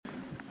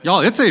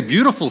Y'all, it's a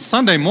beautiful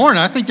Sunday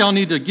morning. I think y'all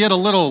need to get a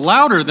little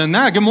louder than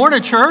that. Good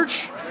morning,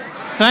 church.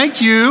 Thank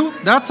you.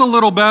 That's a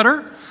little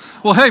better.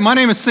 Well, hey, my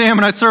name is Sam,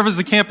 and I serve as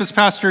the campus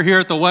pastor here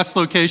at the West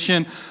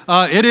location.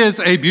 It is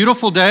a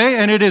beautiful day,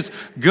 and it is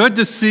good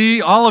to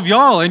see all of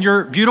y'all and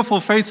your beautiful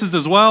faces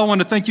as well. I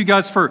want to thank you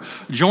guys for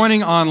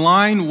joining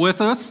online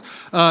with us.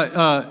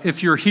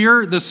 If you're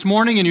here this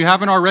morning and you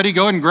haven't already,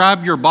 go ahead and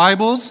grab your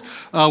Bibles.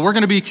 We're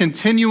going to be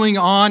continuing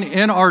on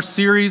in our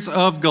series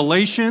of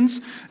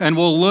Galatians, and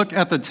we'll look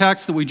at the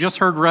text that we just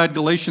heard read,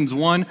 Galatians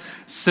 1,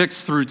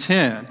 6 through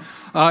 10.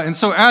 And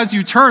so as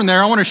you turn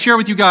there, I want to share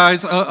with you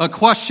guys a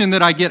question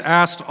that I get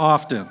asked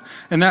often.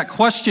 And that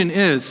question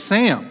is,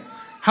 Sam,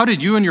 how did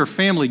you and your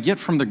family get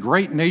from the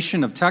great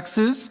nation of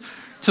Texas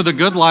to the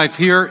good life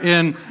here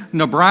in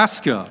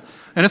Nebraska?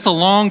 And it's a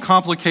long,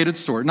 complicated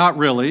story. Not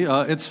really.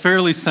 It's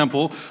fairly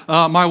simple.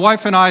 My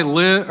wife and I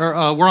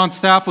we're on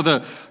staff with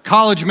a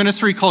college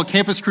ministry called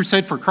Campus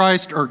Crusade for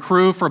Christ, or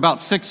Cru, for about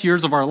 6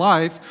 years of our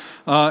life.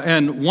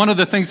 And one of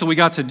the things that we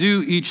got to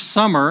do each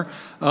summer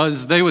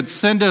is they would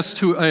send us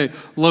to a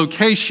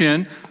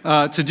location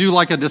to do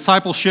like a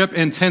discipleship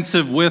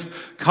intensive with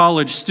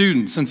college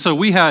students. And so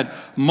we had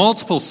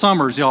multiple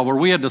summers, y'all, where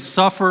we had to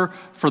suffer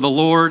for the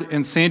Lord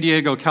in San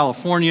Diego,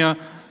 California,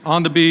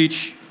 on the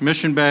beach,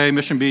 Mission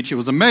Beach. It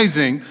was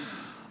amazing.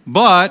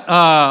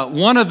 But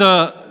one of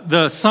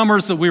the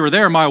summers that we were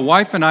there, my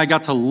wife and I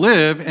got to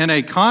live in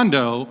a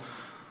condo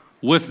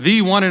with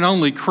the one and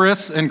only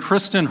Chris and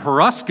Kristen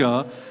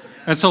Haruska.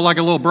 And so like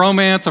a little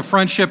bromance, a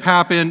friendship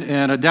happened,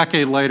 and a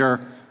decade later,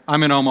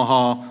 I'm in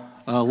Omaha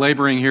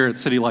laboring here at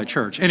City Light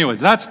Church. Anyways,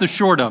 that's the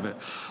short of it.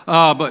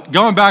 But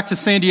going back to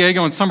San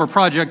Diego and Summer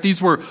Project,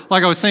 these were,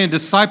 like I was saying,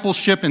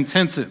 discipleship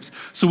intensives.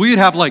 So we'd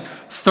have like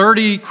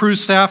 30 Cru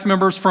staff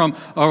members from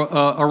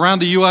around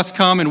the U.S.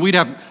 come, and we'd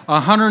have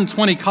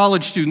 120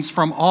 college students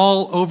from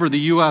all over the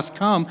U.S.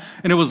 come,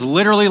 and it was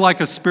literally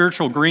like a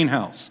spiritual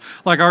greenhouse.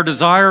 Like our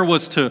desire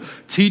was to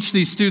teach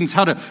these students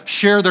how to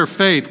share their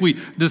faith. We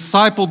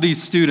discipled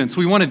these students.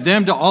 We wanted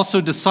them to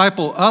also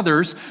disciple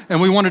others,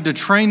 and we wanted to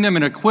train them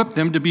and equip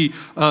them to be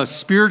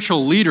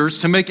spiritual leaders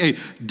to make a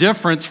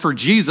difference for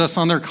Jesus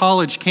on their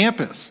college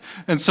campus.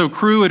 And so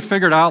Cru had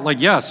figured out, like,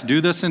 yes, do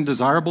this in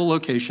desirable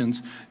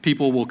locations,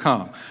 people will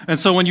come. And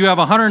so when you have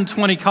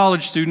 120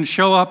 college students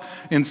show up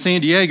in San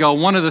Diego,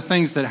 one of the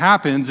things that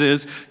happens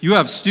is you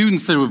have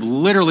students that have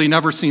literally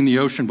never seen the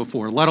ocean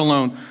before, let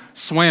alone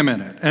swam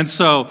in it. And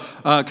so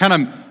kind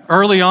of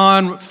early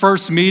on,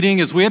 first meeting,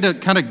 is we had to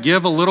kind of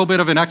give a little bit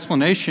of an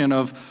explanation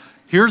of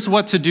here's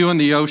what to do in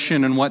the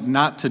ocean and what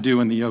not to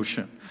do in the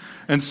ocean.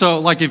 And so,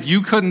 like, if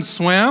you couldn't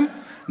swim,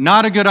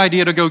 not a good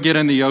idea to go get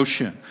in the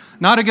ocean.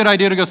 Not a good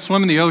idea to go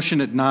swim in the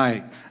ocean at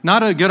night.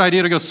 Not a good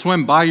idea to go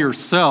swim by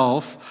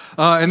yourself.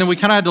 And then we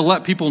kind of had to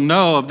let people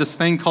know of this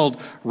thing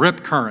called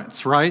rip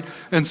currents, right?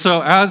 And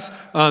so as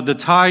the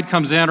tide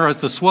comes in, or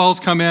as the swells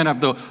come in, as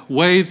the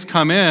waves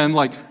come in,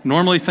 like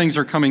normally things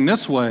are coming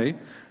this way,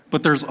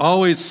 but there's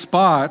always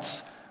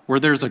spots where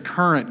there's a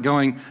current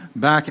going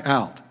back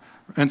out.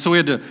 And so we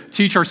had to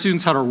teach our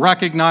students how to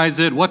recognize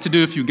it, what to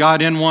do if you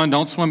got in one,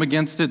 don't swim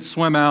against it,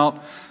 swim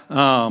out.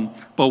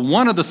 But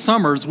one of the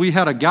summers, we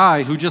had a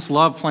guy who just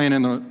loved playing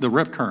in the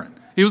rip current.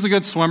 He was a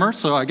good swimmer,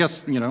 so I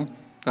guess, that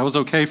was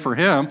okay for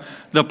him.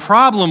 The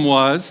problem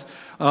was,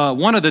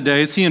 one of the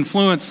days, he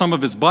influenced some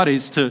of his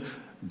buddies to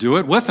do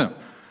it with him.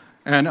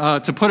 And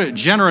to put it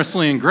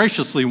generously and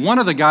graciously, one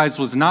of the guys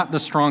was not the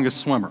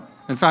strongest swimmer.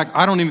 In fact,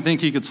 I don't even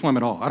think he could swim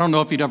at all. I don't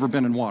know if he'd ever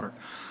been in water.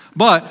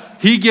 But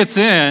he gets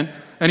in,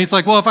 and he's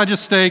like, well, if I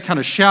just stay kind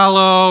of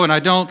shallow and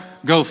I don't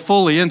go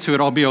fully into it,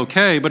 I'll be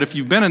okay. But if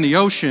you've been in the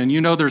ocean, you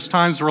know there's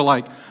times where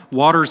like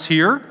water's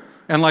here,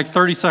 and like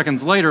 30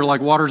 seconds later, like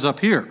water's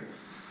up here.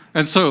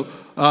 And so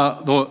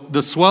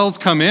the swells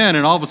come in,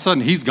 and all of a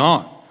sudden he's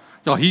gone.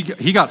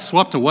 He got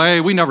swept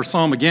away. We never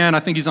saw him again. I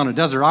think he's on a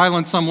desert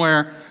island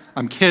somewhere.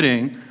 I'm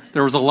kidding.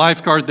 There was a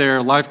lifeguard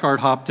there.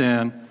 Lifeguard hopped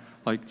in,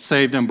 like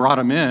saved him, brought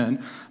him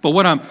in. But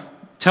what I'm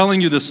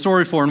telling you this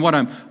story for, and what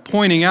I'm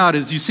pointing out,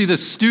 is you see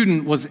this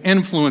student was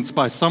influenced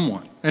by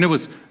someone. And it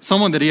was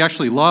someone that he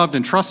actually loved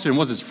and trusted and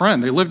was his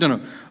friend. They lived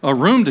in a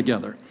room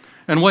together.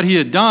 And what he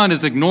had done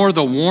is ignore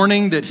the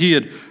warning that he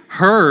had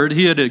heard.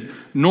 He had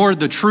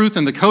ignored the truth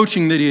and the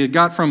coaching that he had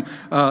got from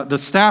the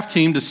staff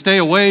team to stay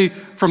away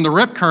from the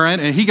rip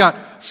current, and he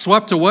got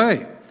swept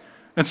away.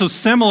 And so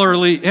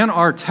similarly, in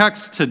our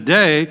text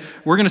today,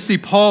 we're going to see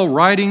Paul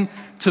writing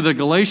to the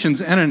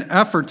Galatians in an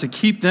effort to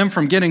keep them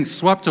from getting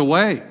swept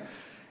away.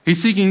 He's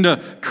seeking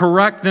to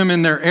correct them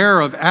in their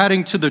error of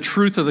adding to the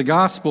truth of the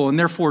gospel and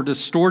therefore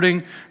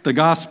distorting the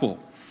gospel.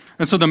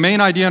 And so the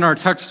main idea in our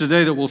text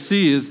today that we'll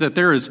see is that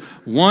there is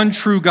one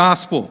true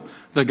gospel,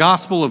 the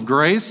gospel of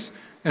grace,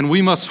 and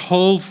we must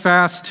hold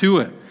fast to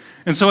it.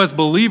 And so as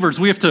believers,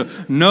 we have to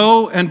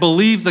know and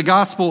believe the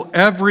gospel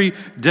every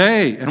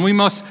day. And we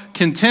must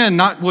contend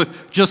not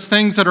with just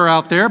things that are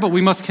out there, but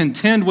we must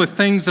contend with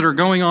things that are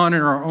going on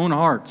in our own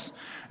hearts.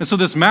 And so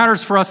this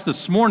matters for us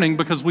this morning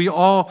because we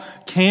all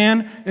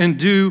can and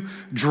do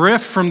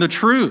drift from the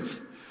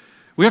truth.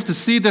 We have to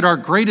see that our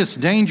greatest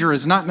danger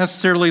is not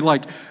necessarily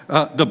like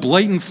the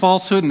blatant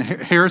falsehood and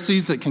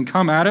heresies that can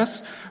come at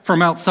us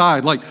from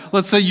outside. Like,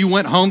 let's say you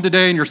went home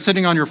today and you're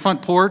sitting on your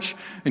front porch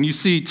and you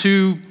see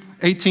two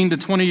 18 to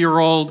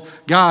 20-year-old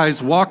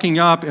guys walking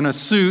up in a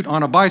suit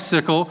on a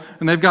bicycle,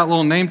 and they've got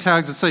little name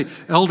tags that say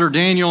Elder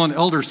Daniel and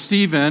Elder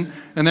Stephen,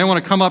 and they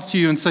want to come up to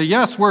you and say,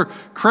 yes, we're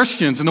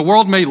Christians. And the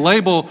world may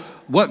label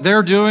what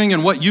they're doing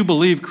and what you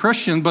believe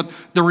Christian, but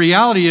the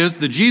reality is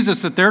the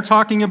Jesus that they're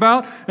talking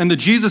about and the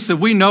Jesus that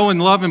we know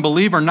and love and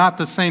believe are not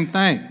the same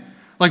thing.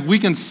 Like, we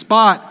can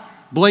spot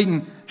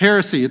blatant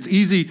heresy. It's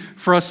easy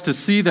for us to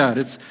see that.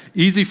 It's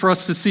easy for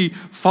us to see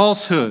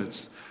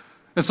falsehoods.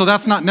 And so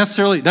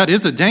that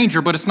is a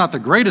danger, but it's not the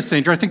greatest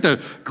danger. I think the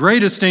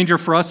greatest danger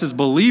for us as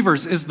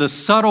believers is the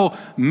subtle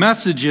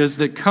messages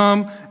that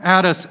come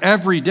at us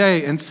every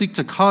day and seek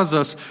to cause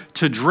us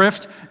to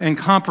drift and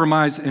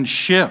compromise and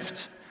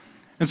shift.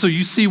 And so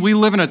you see, we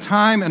live in a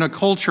time and a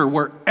culture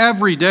where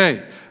every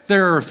day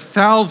there are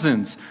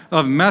thousands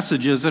of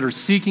messages that are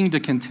seeking to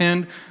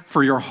contend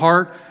for your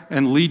heart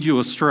and lead you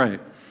astray.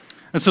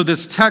 And so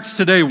this text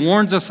today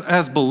warns us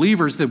as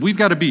believers that we've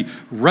got to be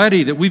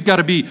ready, that we've got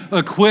to be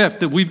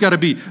equipped, that we've got to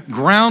be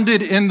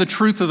grounded in the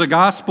truth of the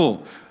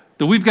gospel,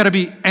 that we've got to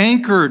be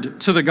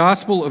anchored to the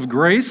gospel of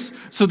grace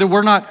so that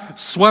we're not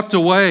swept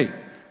away.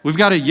 We've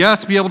got to,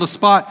 yes, be able to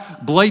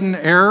spot blatant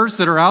errors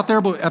that are out there,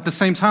 but at the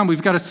same time,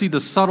 we've got to see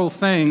the subtle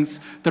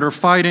things that are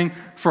fighting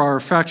for our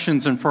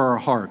affections and for our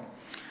heart.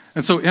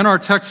 And so in our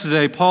text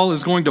today, Paul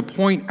is going to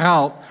point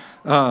out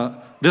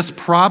this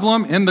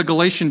problem in the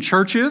Galatian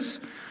churches,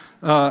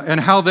 and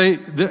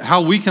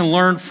how we can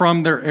learn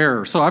from their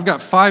error. So I've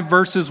got 5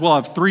 verses. We'll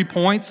have 3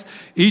 points.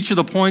 Each of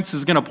the points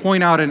is going to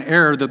point out an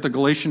error that the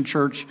Galatian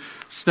church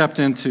stepped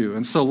into.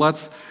 And so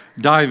let's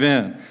dive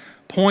in.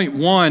 Point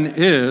 1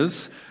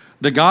 is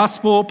the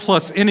gospel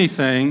plus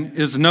anything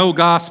is no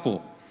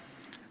gospel.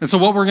 And so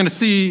what we're going to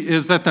see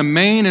is that the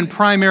main and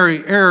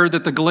primary error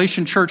that the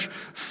Galatian church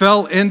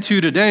fell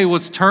into today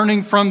was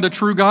turning from the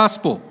true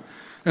gospel.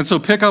 And so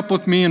pick up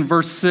with me in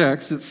verse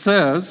 6. It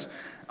says,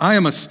 I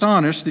am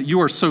astonished that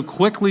you are so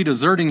quickly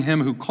deserting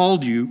him who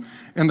called you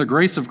in the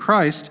grace of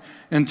Christ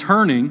and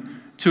turning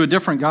to a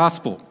different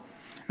gospel.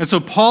 And so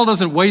Paul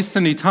doesn't waste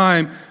any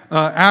time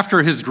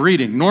after his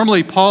greeting.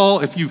 Normally,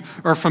 Paul, if you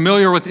are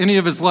familiar with any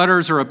of his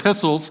letters or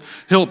epistles,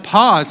 he'll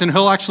pause and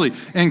he'll actually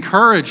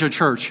encourage a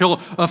church. He'll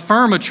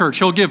affirm a church.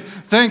 He'll give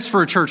thanks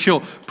for a church.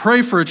 He'll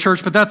pray for a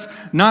church, but that's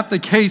not the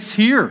case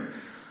here.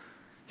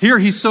 Here,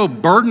 he's so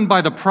burdened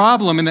by the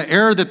problem and the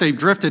error that they've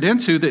drifted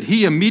into that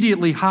he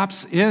immediately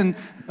hops in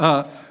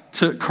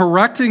to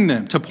correcting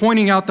them, to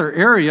pointing out their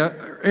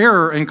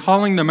error and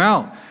calling them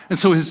out. And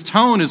so his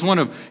tone is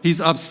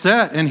he's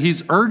upset and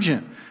he's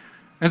urgent.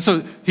 And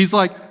so he's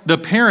like the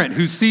parent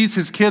who sees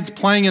his kids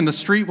playing in the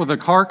street with a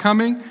car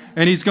coming,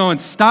 and he's going,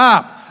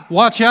 stop,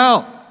 watch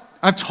out.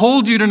 I've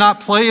told you to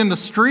not play in the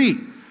street.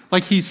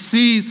 Like, he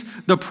sees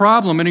the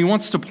problem and he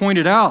wants to point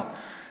it out.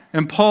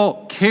 And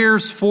Paul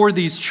cares for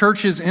these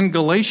churches in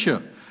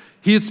Galatia.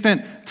 He had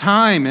spent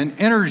time and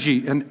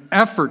energy and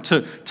effort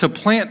to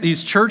plant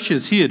these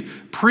churches. He had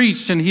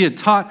preached and he had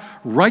taught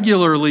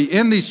regularly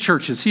in these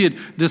churches. He had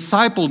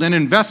discipled and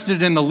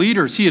invested in the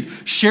leaders. He had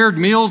shared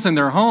meals in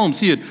their homes.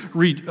 He had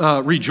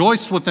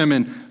rejoiced with them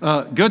in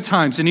good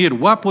times, and he had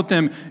wept with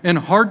them in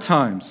hard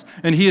times.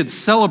 And he had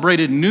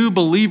celebrated new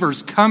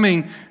believers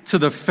coming to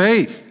the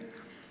faith.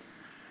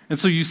 And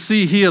so you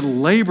see, he had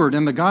labored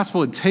and the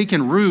gospel had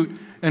taken root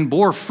and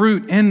bore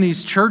fruit in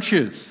these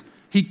churches.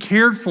 He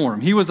cared for them.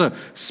 He was a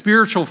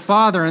spiritual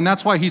father, and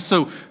that's why he's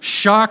so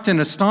shocked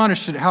and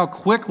astonished at how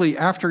quickly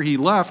after he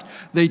left,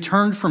 they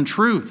turned from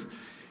truth.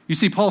 You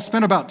see, Paul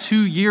spent about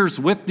 2 years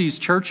with these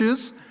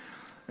churches,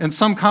 and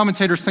some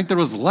commentators think there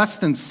was less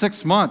than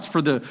 6 months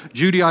for the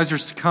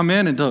Judaizers to come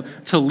in and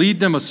to lead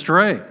them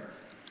astray.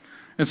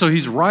 And so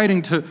he's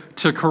writing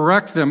to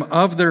correct them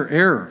of their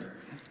error.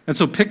 And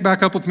so pick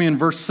back up with me in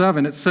verse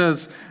 7. It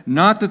says,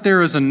 not that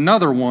there is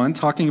another one,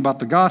 talking about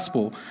the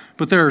gospel,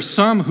 but there are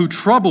some who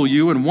trouble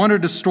you and want to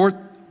distort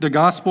the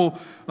gospel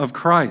of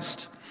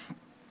Christ.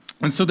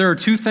 And so there are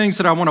 2 things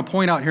that I want to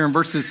point out here in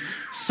verses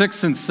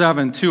 6 and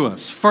 7 to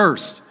us.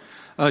 First,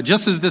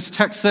 just as this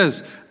text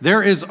says,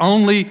 there is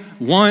only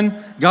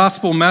one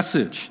gospel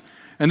message.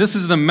 And this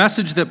is the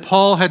message that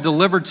Paul had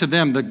delivered to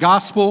them, the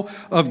gospel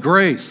of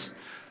grace.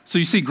 So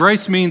you see,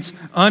 grace means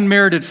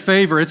unmerited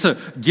favor. It's a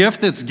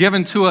gift that's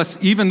given to us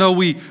even though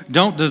we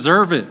don't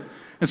deserve it.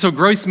 And so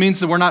grace means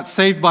that we're not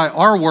saved by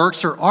our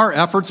works or our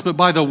efforts, but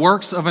by the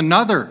works of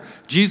another,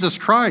 Jesus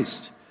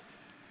Christ.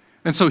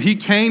 And so he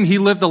came, he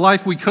lived the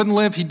life we couldn't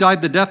live, he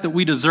died the death that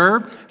we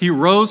deserved, he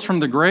rose from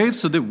the grave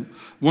so that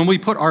when we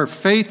put our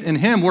faith in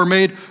him, we're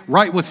made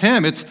right with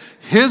him. It's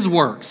his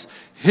works,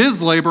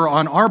 his labor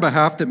on our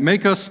behalf that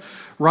make us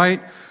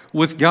right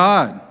with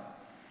God.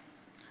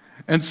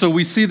 And so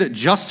we see that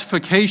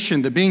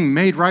justification, that being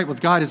made right with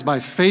God, is by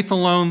faith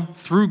alone,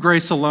 through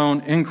grace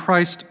alone, in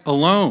Christ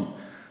alone.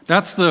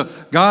 That's the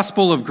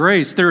gospel of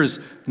grace. There is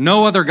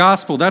no other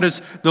gospel. That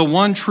is the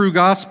one true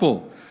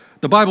gospel.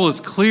 The Bible is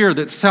clear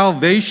that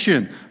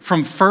salvation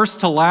from first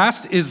to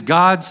last is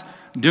God's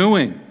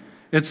doing.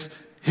 It's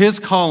His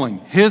calling,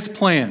 His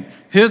plan,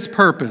 His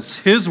purpose,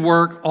 His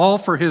work, all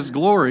for His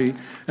glory.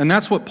 And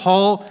that's what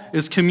Paul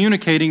is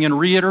communicating and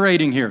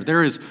reiterating here.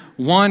 There is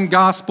one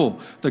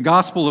gospel, the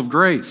gospel of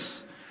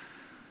grace.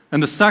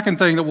 And the second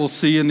thing that we'll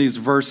see in these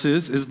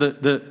verses is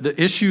the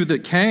issue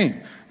that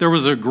came. There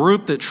was a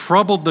group that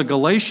troubled the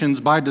Galatians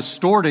by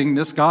distorting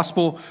this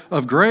gospel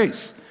of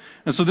grace.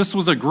 And so this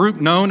was a group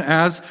known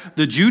as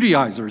the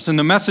Judaizers. And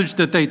the message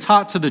that they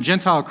taught to the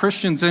Gentile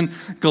Christians in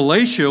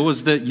Galatia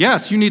was that,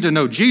 yes, you need to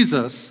know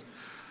Jesus,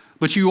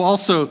 but you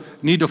also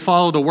need to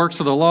follow the works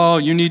of the law.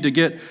 You need to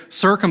get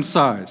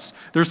circumcised.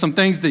 There's some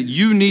things that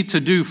you need to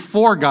do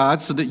for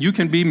God so that you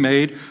can be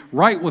made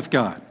right with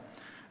God.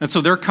 And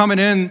so they're coming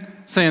in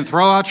saying,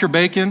 throw out your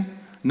bacon.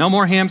 No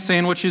more ham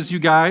sandwiches, you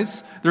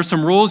guys. There's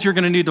some rules you're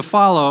going to need to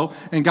follow.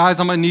 And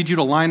guys, I'm going to need you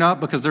to line up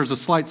because there's a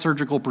slight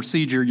surgical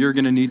procedure you're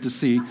going to need to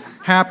see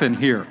happen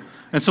here.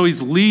 And so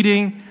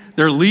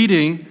they're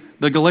leading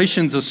the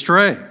Galatians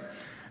astray.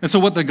 And so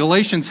what the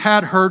Galatians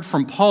had heard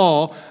from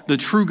Paul, the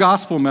true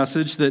gospel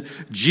message that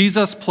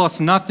Jesus plus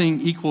nothing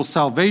equals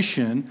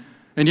salvation,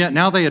 and yet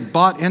now they had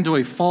bought into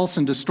a false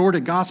and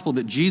distorted gospel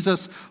that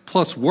Jesus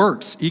plus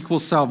works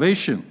equals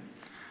salvation.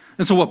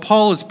 And so what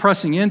Paul is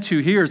pressing into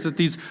here is that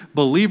these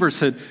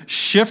believers had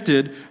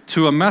shifted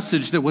to a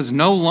message that was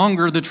no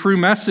longer the true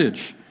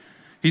message.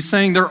 He's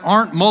saying there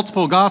aren't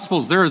multiple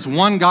gospels. There is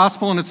one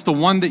gospel, and it's the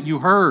one that you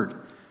heard.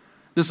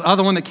 This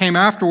other one that came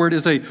afterward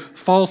is a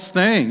false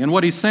thing. And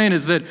what he's saying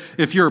is that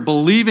if you're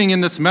believing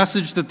in this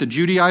message that the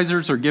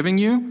Judaizers are giving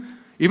you,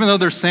 even though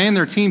they're saying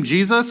they're Team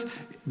Jesus,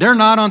 they're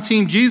not on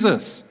Team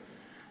Jesus.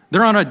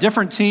 They're on a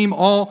different team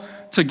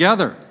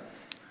altogether.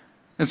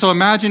 And so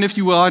imagine, if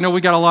you will, I know we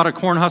got a lot of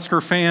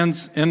Cornhusker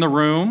fans in the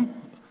room.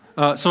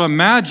 So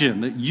imagine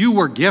that you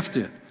were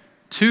gifted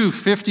 2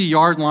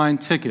 50-yard line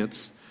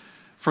tickets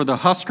for the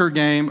Husker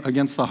game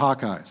against the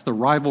Hawkeyes, the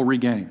rivalry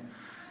game.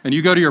 And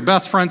you go to your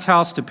best friend's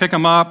house to pick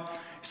him up.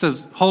 He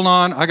says, hold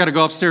on, I got to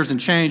go upstairs and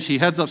change. He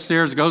heads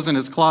upstairs, goes in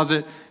his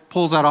closet,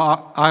 pulls out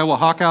an Iowa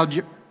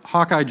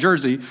Hawkeye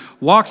jersey,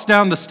 walks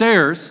down the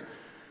stairs,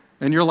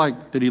 and you're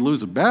like, did he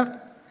lose a bet?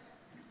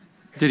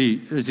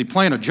 Is he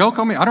playing a joke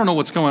on me? I don't know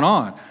what's going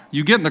on.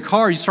 You get in the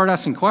car, you start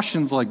asking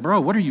questions like, bro,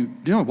 what are you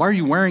doing? Why are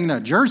you wearing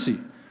that jersey?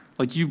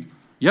 Like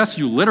yes,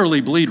 you literally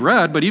bleed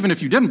red, but even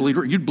if you didn't bleed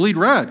red, you'd bleed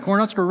red,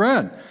 Cornhusker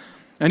red.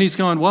 And he's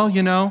going, well,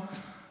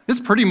 it's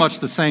pretty much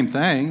the same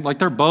thing. Like,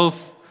 they're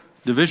both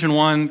Division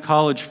I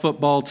college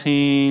football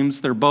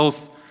teams. They're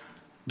both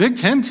Big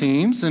Ten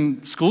teams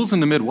and schools in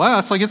the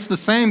Midwest. Like, it's the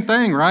same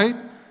thing, right?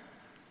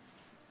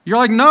 You're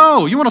like,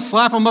 no, you want to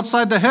slap them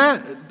upside the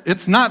head.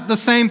 It's not the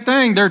same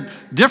thing. They're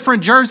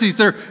different jerseys.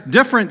 They're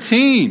different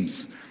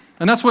teams.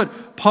 And that's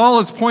what Paul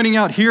is pointing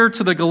out here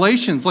to the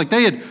Galatians. Like,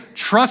 they had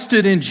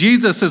trusted in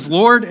Jesus as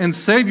Lord and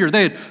Savior.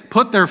 They had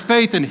put their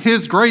faith in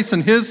His grace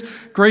and His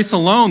grace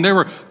alone. They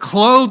were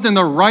clothed in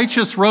the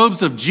righteous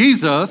robes of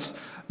Jesus,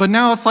 but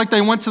now it's like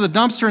they went to the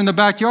dumpster in the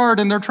backyard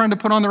and they're trying to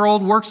put on their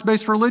old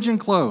works-based religion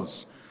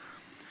clothes.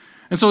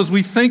 And so as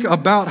we think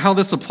about how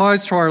this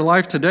applies to our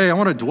life today, I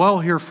want to dwell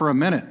here for a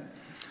minute.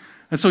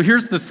 And so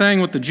here's the thing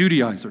with the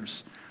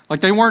Judaizers. Like,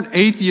 they weren't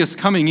atheists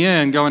coming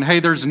in going, hey,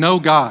 there's no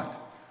God.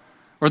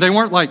 Or they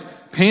weren't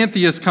like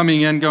pantheists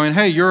coming in going,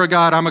 hey, you're a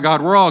God, I'm a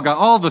God, we're all God.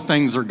 All the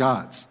things are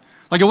gods.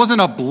 Like, it wasn't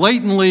a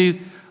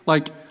blatantly,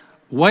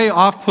 way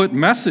off-put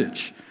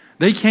message.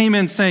 They came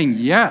in saying,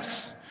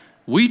 yes,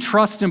 we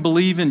trust and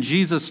believe in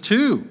Jesus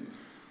too.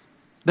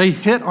 They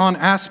hit on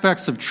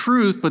aspects of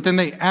truth, but then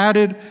they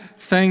added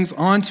things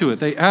onto it.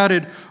 They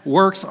added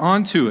works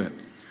onto it.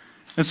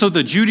 And so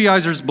the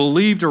Judaizers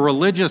believed a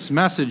religious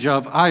message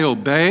of, I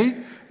obey,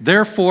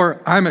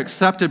 therefore I'm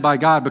accepted by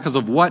God because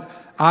of what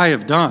I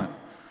have done.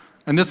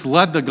 And this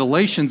led the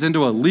Galatians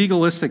into a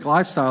legalistic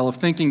lifestyle of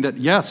thinking that,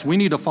 yes, we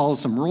need to follow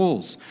some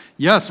rules.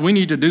 Yes, we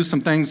need to do some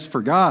things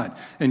for God.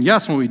 And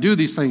yes, when we do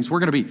these things,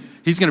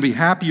 He's going to be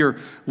happier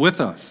with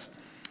us.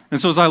 And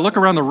so as I look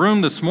around the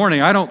room this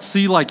morning, I don't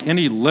see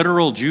any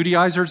literal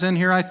Judaizers in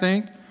here, I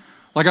think.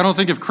 I don't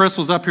think if Chris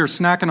was up here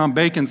snacking on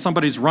bacon,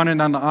 somebody's running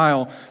down the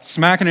aisle,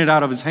 smacking it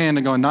out of his hand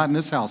and going, not in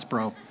this house,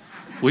 bro.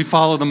 We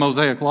follow the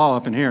Mosaic law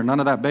up in here, none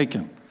of that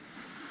bacon.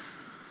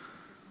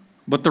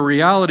 But the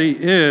reality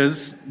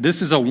is,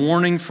 this is a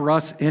warning for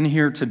us in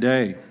here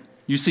today.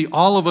 You see,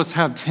 all of us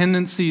have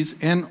tendencies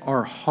in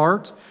our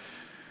heart,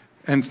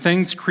 and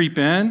things creep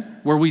in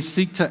where we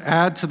seek to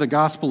add to the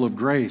gospel of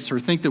grace or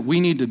think that we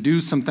need to do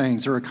some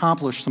things or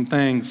accomplish some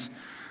things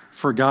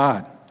for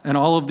God. And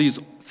all of these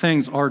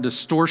things are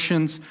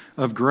distortions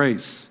of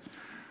grace.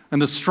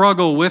 And the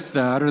struggle with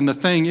that, and the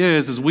thing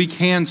is we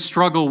can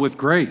struggle with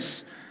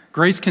grace.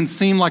 Grace can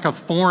seem like a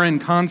foreign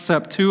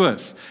concept to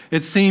us.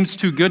 It seems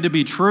too good to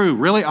be true.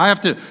 Really? I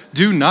have to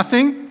do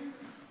nothing?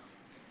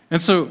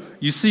 And so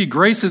you see,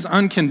 grace is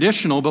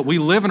unconditional, but we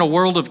live in a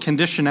world of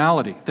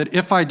conditionality, that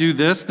if I do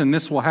this, then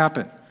this will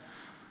happen.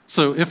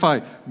 So if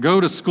I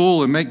go to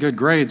school and make good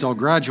grades, I'll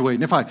graduate.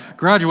 And if I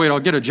graduate, I'll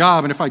get a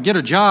job. And if I get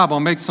a job, I'll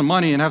make some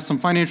money and have some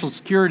financial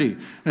security.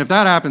 And if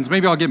that happens,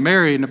 maybe I'll get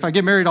married. And if I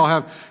get married, I'll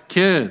have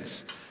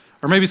kids.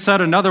 Or maybe said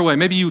another way,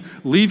 maybe you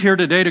leave here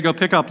today to go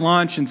pick up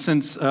lunch, and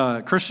since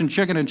Christian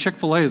Chicken and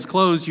Chick-fil-A is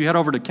closed, you head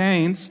over to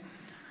Cane's.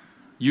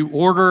 You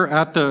order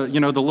at the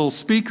little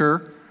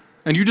speaker,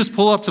 and you just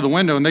pull up to the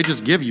window and they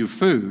just give you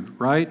food,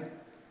 right?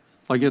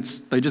 Like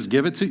they just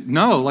give it to you?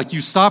 No, like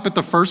you stop at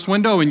the first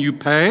window and you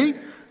pay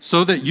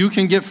so that you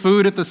can get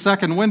food at the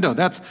second window.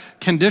 That's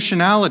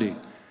conditionality.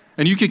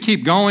 And you could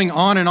keep going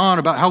on and on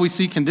about how we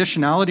see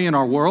conditionality in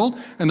our world.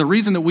 And the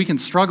reason that we can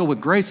struggle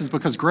with grace is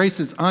because grace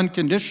is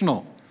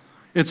unconditional.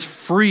 It's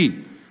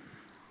free.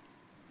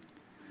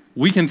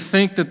 We can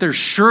think that there's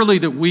surely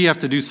that we have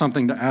to do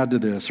something to add to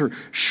this, or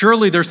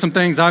surely there's some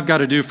things I've got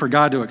to do for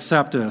God to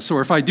accept us,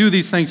 or if I do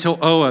these things, he'll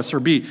owe us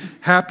or be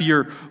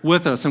happier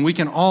with us. And we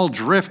can all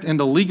drift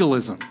into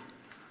legalism,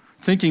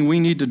 thinking we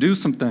need to do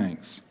some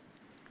things.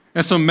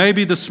 And so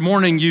maybe this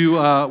morning you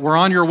were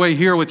on your way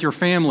here with your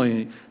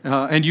family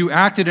and you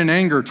acted in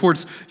anger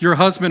towards your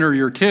husband or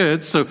your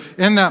kids. So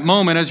in that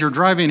moment, as you're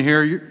driving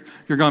here,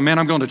 you're going, man,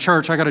 I'm going to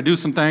church. I got to do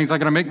some things. I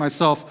got to make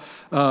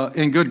myself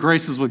in good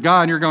graces with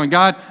God. And you're going,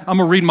 God, I'm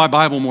going to read my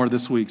Bible more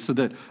this week so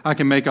that I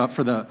can make up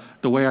for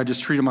the way I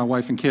just treated my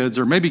wife and kids.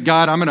 Or maybe,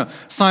 God, I'm going to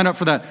sign up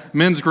for that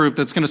men's group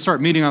that's going to start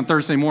meeting on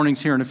Thursday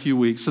mornings here in a few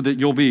weeks so that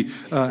you'll be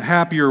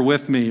happier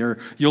with me, or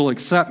you'll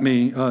accept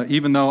me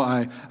even though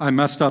I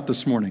messed up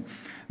this morning.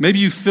 Maybe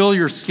you fill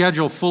your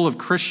schedule full of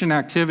Christian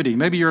activity.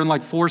 Maybe you're in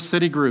like 4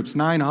 city groups,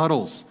 9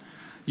 huddles.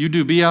 You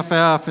do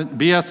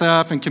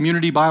BSF and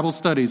community Bible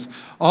studies,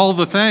 all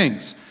the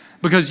things,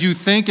 because you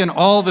think in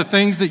all the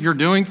things that you're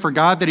doing for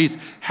God that he's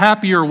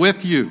happier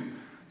with you,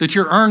 that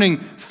you're earning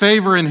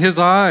favor in his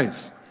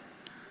eyes.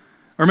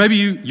 Or maybe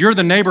you're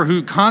the neighbor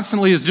who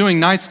constantly is doing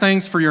nice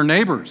things for your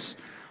neighbors.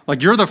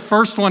 Like you're the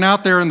first one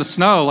out there in the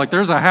snow, like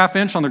there's a ½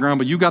 inch on the ground,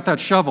 but you got that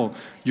shovel.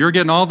 You're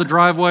getting all the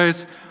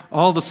driveways,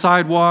 all the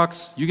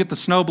sidewalks, you get the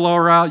snow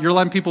blower out, you're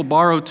letting people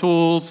borrow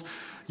tools.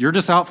 You're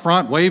just out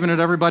front waving at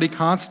everybody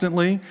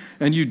constantly,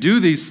 and you do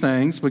these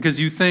things because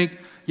you think,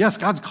 yes,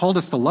 God's called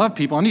us to love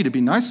people. I need to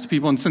be nice to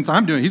people, and since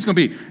I'm doing it, he's going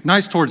to be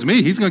nice towards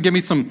me. He's going to give me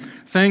some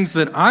things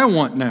that I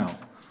want now.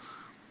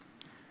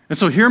 And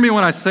so hear me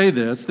when I say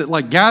this, that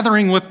like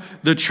gathering with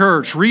the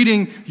church,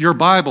 reading your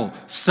Bible,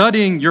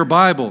 studying your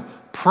Bible,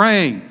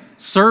 praying,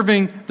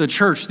 serving the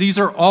church, these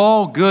are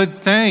all good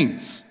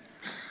things.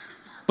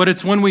 But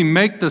it's when we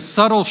make the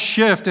subtle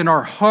shift in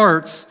our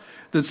hearts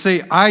that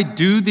say, I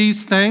do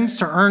these things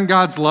to earn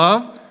God's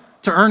love,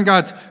 to earn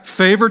God's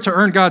favor, to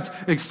earn God's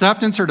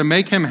acceptance, or to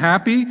make him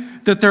happy,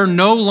 that they're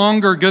no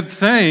longer good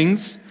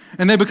things,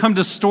 and they become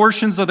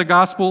distortions of the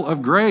gospel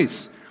of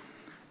grace.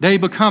 They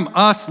become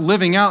us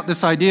living out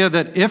this idea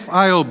that if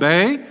I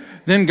obey,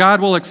 then God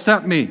will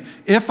accept me.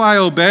 If I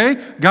obey,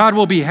 God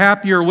will be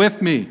happier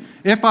with me.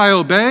 If I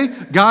obey,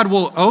 God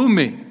will owe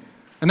me.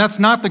 And that's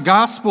not the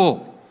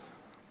gospel.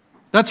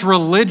 That's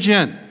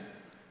religion.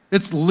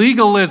 It's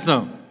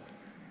legalism.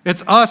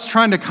 It's us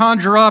trying to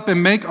conjure up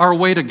and make our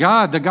way to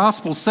God. The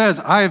gospel says,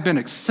 I have been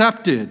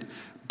accepted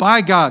by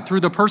God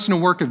through the person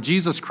and work of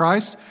Jesus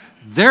Christ.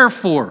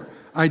 Therefore,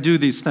 I do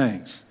these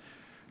things.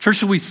 Church,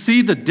 should we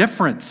see the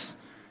difference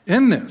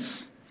in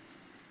this?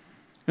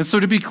 And so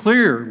to be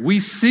clear, we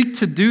seek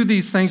to do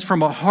these things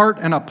from a heart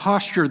and a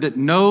posture that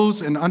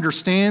knows and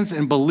understands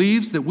and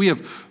believes that we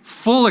have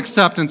full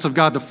acceptance of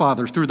God the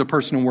Father through the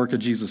person and work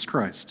of Jesus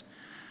Christ.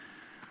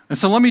 And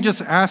so let me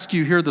just ask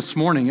you here this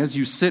morning as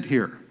you sit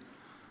here,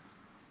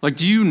 like,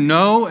 do you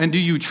know and do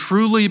you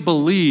truly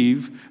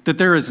believe that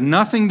there is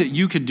nothing that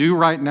you could do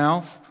right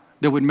now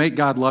that would make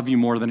God love you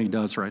more than he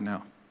does right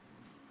now?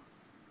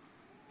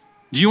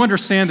 Do you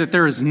understand that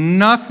there is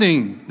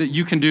nothing that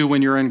you can do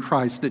when you're in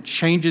Christ that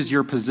changes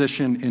your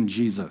position in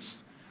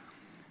Jesus?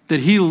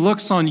 That he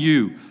looks on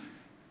you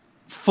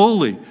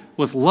fully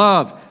with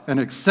love and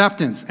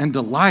acceptance and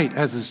delight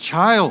as his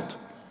child.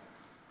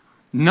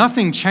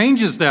 Nothing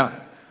changes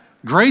that.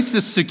 Grace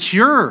is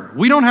secure.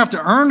 We don't have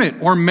to earn it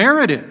or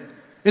merit it.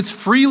 It's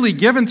freely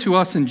given to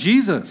us in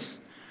Jesus.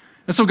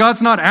 And so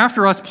God's not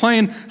after us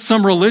playing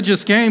some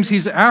religious games.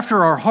 He's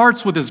after our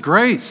hearts with his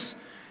grace.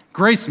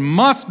 Grace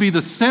must be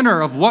the center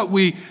of what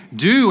we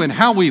do and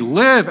how we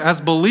live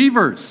as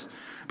believers.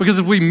 Because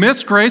if we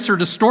miss grace or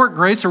distort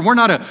grace, or we're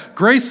not a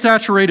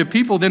grace-saturated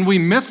people, then we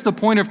miss the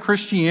point of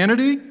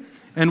Christianity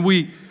and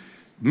we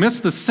miss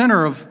the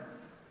center of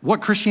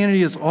what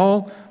Christianity is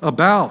all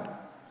about.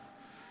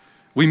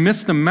 We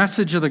miss the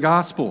message of the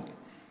gospel.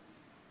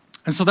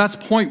 And so that's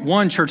point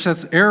one, church.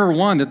 That's error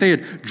one, that they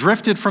had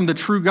drifted from the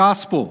true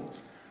gospel.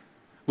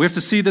 We have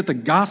to see that the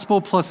gospel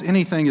plus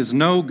anything is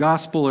no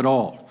gospel at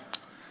all.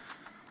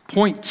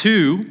 Point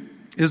two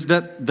is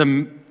that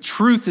the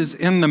truth is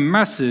in the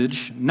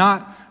message,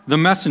 not the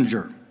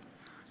messenger.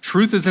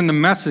 Truth is in the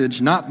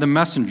message, not the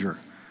messenger.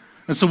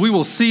 And so we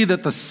will see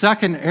that the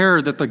second error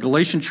that the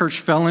Galatian church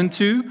fell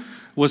into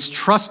was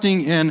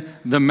trusting in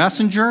the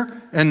messenger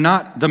and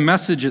not the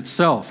message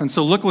itself. And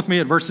so look with me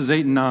at verses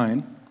 8 and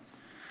 9.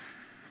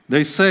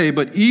 they say,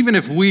 "But even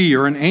if we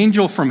or an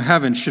angel from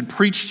heaven should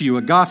preach to you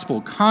a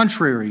gospel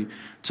contrary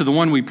to the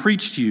one we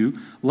preach to you,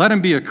 let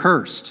him be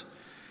accursed.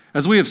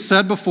 As we have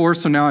said before,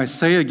 so now I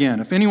say again,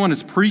 if anyone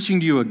is preaching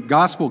to you a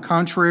gospel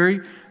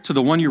contrary to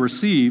the one you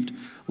received,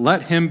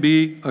 let him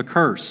be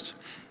accursed."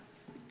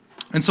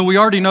 And so we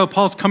already know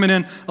Paul's coming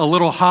in a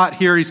little hot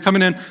here. He's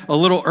coming in a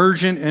little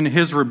urgent in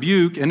his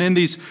rebuke. And in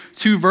these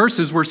two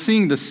verses, we're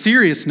seeing the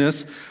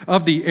seriousness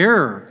of the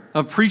error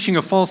of preaching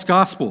a false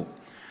gospel.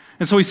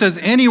 And so he says,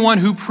 anyone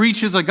who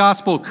preaches a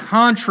gospel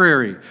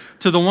contrary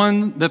to the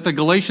one that the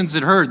Galatians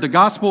had heard, the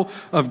gospel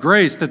of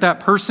grace, that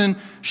person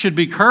should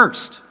be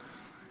cursed.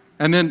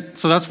 And then,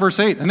 so that's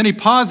verse 8. And then he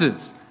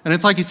pauses. And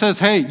it's like he says,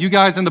 hey, you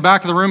guys in the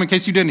back of the room, in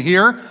case you didn't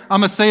hear, I'm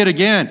going to say it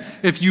again.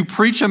 If you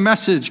preach a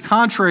message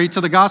contrary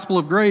to the gospel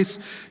of grace,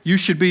 you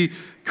should be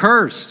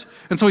cursed.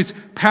 And so he's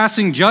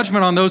passing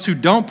judgment on those who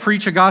don't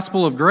preach a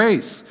gospel of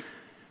grace.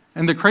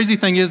 And the crazy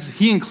thing is,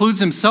 he includes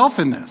himself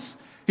in this.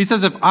 He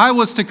says, if I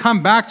was to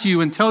come back to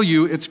you and tell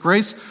you it's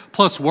grace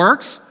plus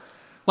works,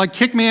 like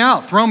kick me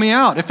out, throw me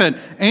out. If an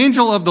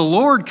angel of the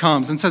Lord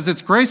comes and says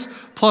it's grace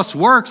plus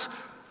works,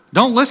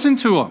 don't listen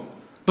to him.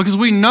 Because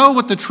we know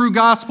what the true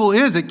gospel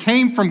is. It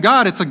came from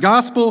God. It's a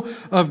gospel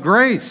of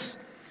grace.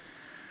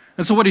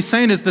 And so what he's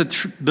saying is that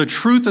the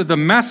truth of the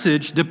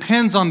message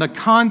depends on the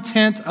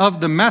content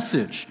of the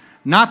message,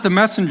 not the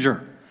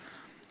messenger.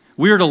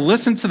 We are to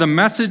listen to the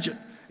message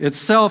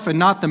itself and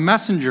not the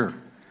messenger.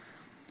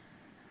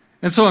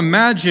 And so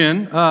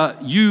imagine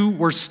you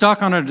were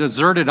stuck on a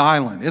deserted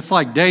island. It's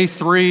like day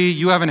 3,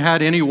 you haven't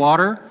had any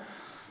water.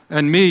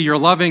 And me, your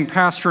loving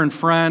pastor and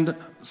friend,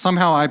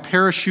 somehow I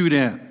parachute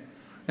in.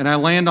 And I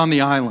land on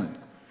the island,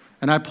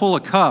 and I pull a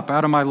cup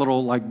out of my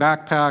little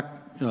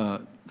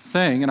backpack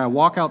thing, and I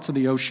walk out to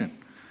the ocean,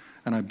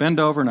 and I bend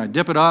over and I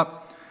dip it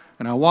up,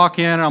 and I walk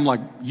in, and I'm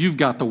like, you've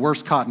got the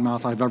worst cotton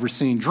mouth I've ever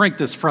seen. Drink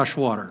this fresh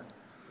water.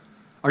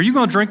 Are you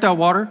going to drink that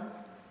water?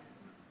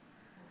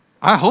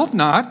 I hope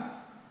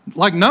not.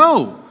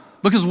 No,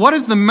 because what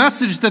is the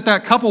message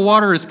that cup of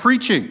water is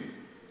preaching?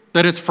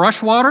 That it's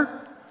fresh water?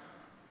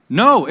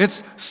 No,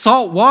 it's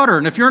salt water.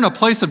 And if you're in a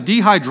place of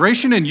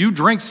dehydration and you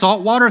drink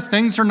salt water,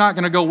 things are not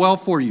going to go well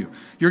for you.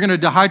 You're going to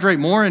dehydrate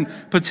more and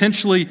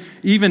potentially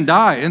even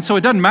die. And so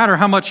it doesn't matter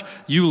how much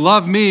you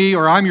love me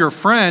or I'm your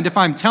friend. If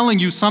I'm telling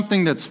you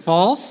something that's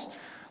false,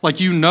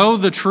 like you know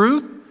the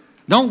truth,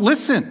 don't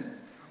listen.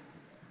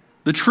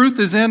 The truth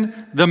is in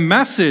the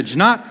message,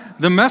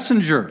 not the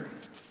messenger.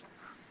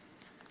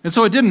 And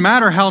so it didn't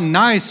matter how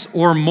nice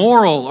or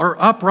moral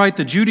or upright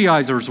the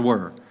Judaizers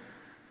were.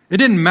 It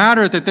didn't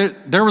matter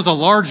that there was a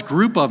large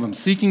group of them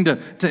seeking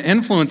to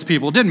influence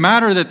people. It didn't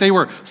matter that they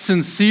were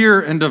sincere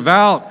and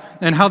devout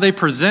and how they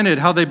presented,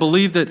 how they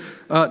believed that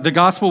the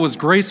gospel was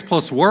grace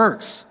plus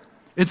works.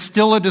 It's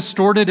still a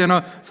distorted and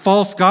a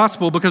false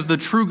gospel because the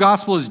true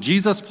gospel is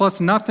Jesus plus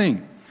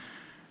nothing.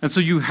 And so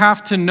you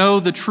have to know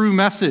the true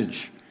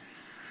message.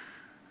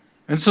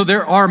 And so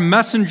there are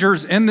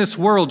messengers in this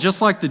world,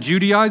 just like the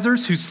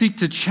Judaizers, who seek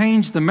to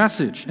change the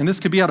message. And this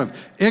could be out of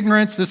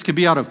ignorance. This could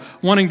be out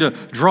of wanting to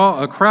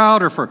draw a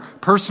crowd or for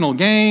personal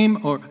gain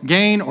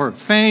or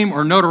fame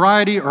or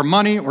notoriety or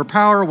money or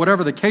power,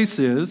 whatever the case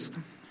is.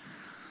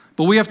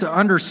 But we have to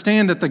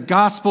understand that the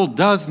gospel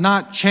does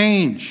not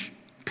change,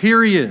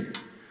 period.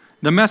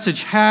 The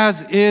message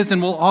is,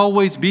 and will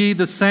always be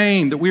the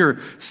same, that we are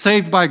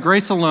saved by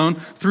grace alone,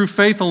 through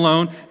faith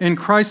alone, in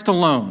Christ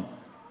alone.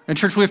 And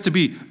church, we have to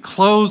be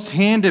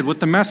closed-handed with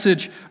the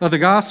message of the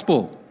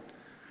gospel.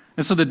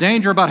 And so the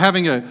danger about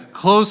having a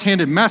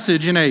closed-handed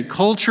message in a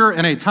culture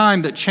and a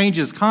time that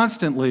changes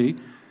constantly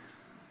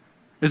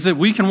is that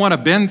we can want to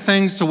bend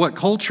things to what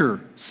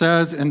culture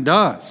says and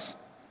does.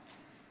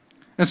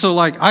 And so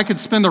I could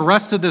spend the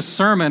rest of this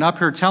sermon up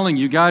here telling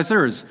you guys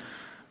there is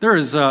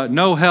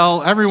no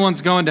hell,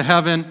 everyone's going to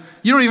heaven.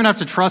 You don't even have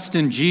to trust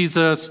in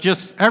Jesus,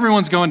 just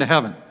everyone's going to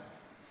heaven.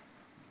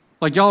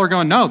 Y'all are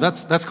going, no,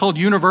 that's called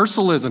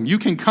universalism. You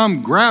can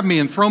come grab me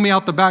and throw me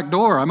out the back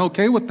door. I'm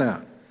okay with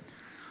that.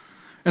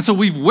 And so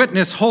we've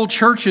witnessed whole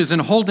churches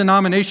and whole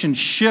denominations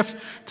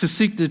shift to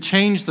seek to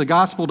change the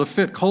gospel to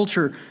fit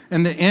culture,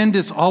 and the end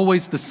is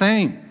always the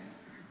same.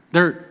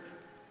 They're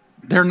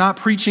not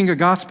preaching a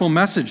gospel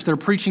message. They're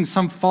preaching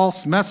some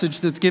false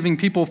message that's giving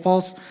people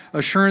false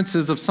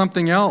assurances of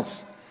something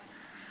else.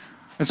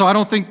 And so I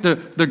don't think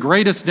the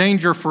greatest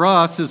danger for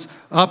us is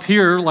up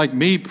here, like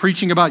me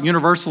preaching about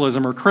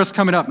universalism, or Chris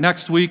coming up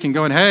next week and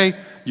going, hey,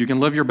 you can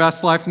live your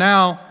best life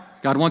now.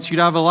 God wants you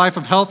to have a life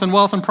of health and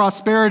wealth and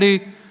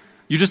prosperity.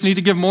 You just need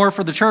to give more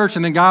for the church,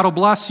 and then God will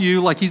bless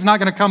you. He's not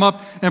going to come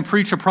up and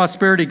preach a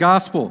prosperity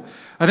gospel.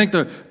 I think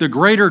the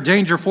greater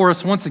danger for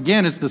us, once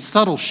again, is the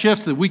subtle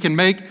shifts that we can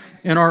make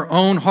in our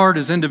own heart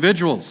as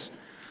individuals.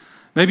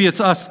 Maybe it's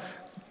us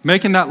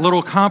making that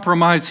little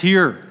compromise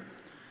here,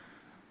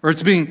 or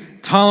it's being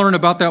tolerant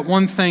about that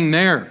one thing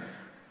there,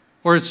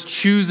 or it's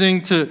choosing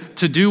to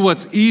do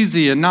what's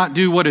easy and not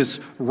do what is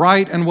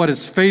right and what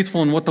is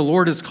faithful and what the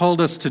Lord has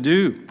called us to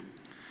do.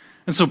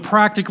 And so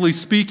practically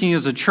speaking,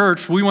 as a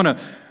church, we want to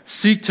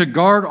seek to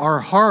guard our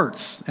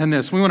hearts in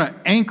this. We want to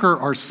anchor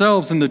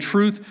ourselves in the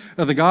truth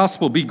of the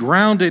gospel, be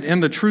grounded in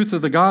the truth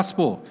of the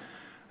gospel.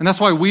 And that's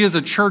why we as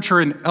a church are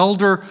an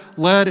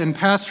elder-led and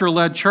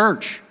pastor-led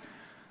church.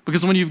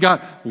 Because when you've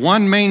got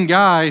one main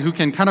guy who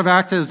can kind of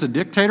act as a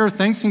dictator,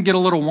 things can get a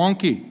little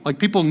wonky. Like,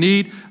 people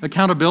need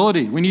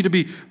accountability. We need to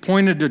be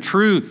pointed to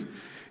truth.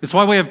 It's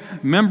why we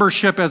have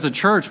membership as a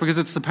church, because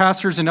it's the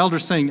pastors and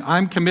elders saying,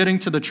 I'm committing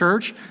to the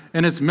church,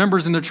 and it's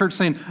members in the church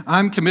saying,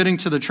 I'm committing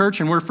to the church,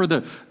 and we're for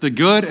the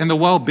good and the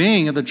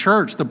well-being of the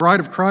church, the bride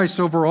of Christ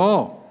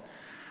overall.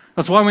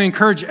 That's why we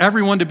encourage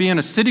everyone to be in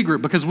a city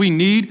group, because we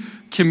need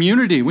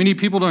community. We need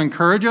people to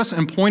encourage us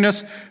and point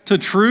us to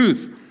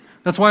truth.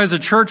 That's why as a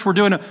church we're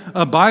doing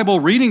a Bible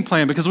reading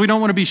plan, because we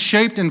don't want to be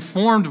shaped and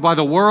formed by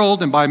the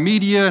world and by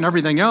media and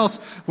everything else.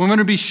 We want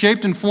to be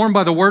shaped and formed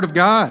by the Word of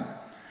God.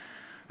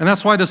 And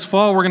that's why this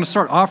fall we're going to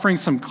start offering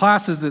some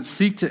classes that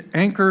seek to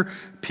anchor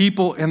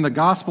people in the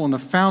gospel and the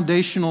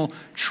foundational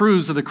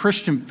truths of the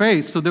Christian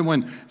faith, so that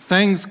when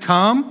things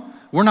come,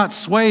 we're not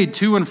swayed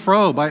to and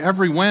fro by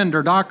every wind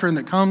or doctrine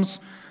that comes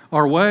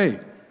our way.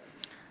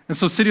 And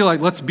so City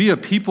Light, let's be a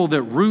people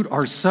that root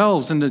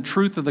ourselves in the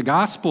truth of the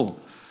gospel.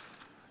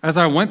 As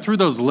I went through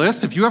those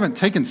lists, if you haven't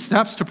taken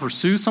steps to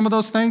pursue some of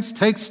those things,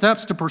 take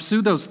steps to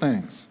pursue those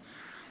things.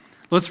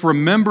 Let's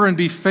remember and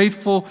be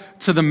faithful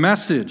to the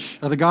message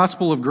of the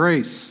gospel of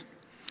grace.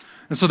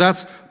 And so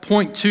that's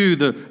point 2.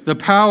 The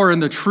power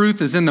and the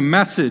truth is in the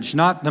message,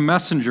 not the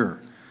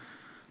messenger.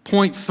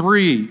 Point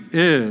 3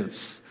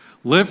 is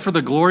live for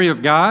the glory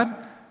of God,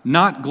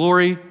 not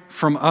glory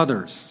from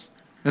others.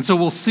 And so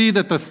we'll see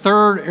that the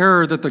third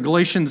error that the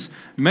Galatians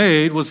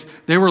made was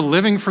they were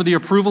living for the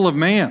approval of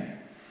man.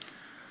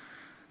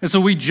 And so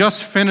we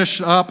just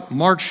finished up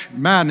March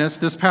Madness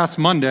this past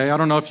Monday. I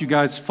don't know if you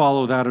guys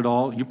follow that at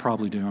all. You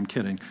probably do. I'm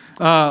kidding.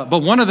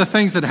 But one of the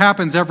things that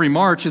happens every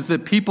March is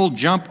that people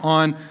jump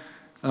on,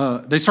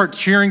 they start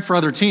cheering for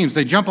other teams.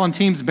 They jump on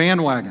teams'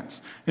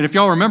 bandwagons. And if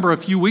y'all remember a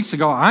few weeks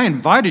ago, I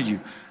invited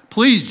you,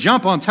 please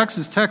jump on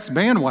Texas Tech's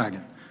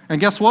bandwagon. And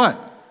guess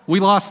what?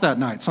 We lost that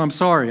night. So I'm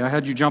sorry I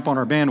had you jump on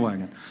our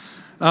bandwagon.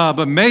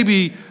 But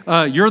maybe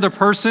you're the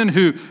person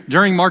who,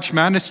 during March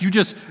Madness, you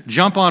just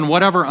jump on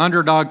whatever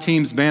underdog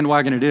team's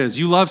bandwagon it is.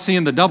 You love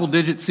seeing the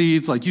double-digit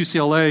seeds like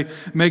UCLA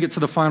make it to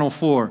the Final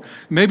Four.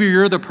 Maybe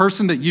you're the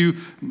person that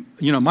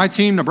my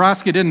team,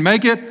 Nebraska, didn't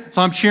make it,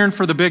 so I'm cheering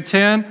for the Big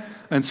Ten,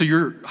 and so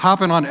you're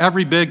hopping on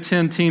every Big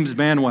Ten team's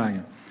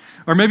bandwagon.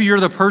 Or maybe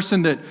you're the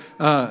person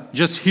that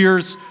just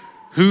hears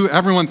who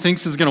everyone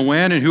thinks is going to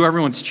win and who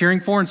everyone's cheering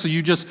for, and so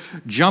you just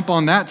jump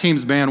on that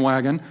team's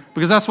bandwagon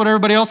because that's what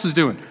everybody else is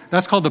doing.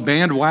 That's called the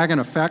bandwagon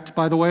effect,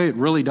 by the way. It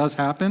really does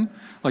happen.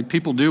 Like,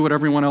 people do what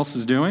everyone else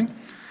is doing.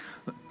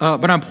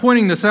 But I'm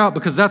pointing this out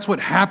because that's what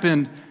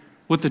happened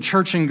with the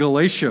church in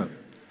Galatia.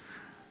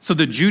 So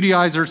the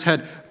Judaizers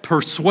had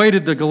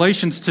persuaded the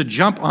Galatians to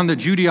jump on the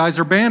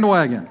Judaizer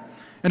bandwagon.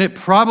 And it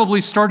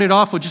probably started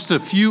off with just a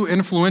few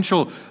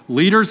influential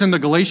leaders in the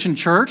Galatian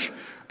church,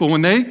 but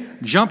when they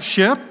jumped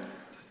ship,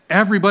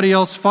 everybody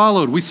else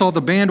followed. We saw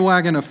the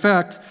bandwagon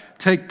effect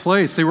take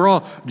place. They were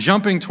all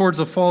jumping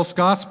towards a false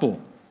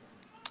gospel.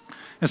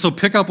 And so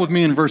pick up with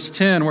me in verse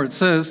 10 where it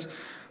says,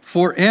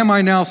 "For am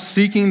I now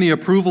seeking the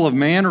approval of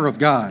man or of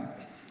God?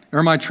 Or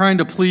am I trying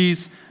to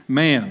please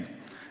man?"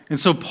 And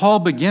so Paul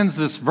begins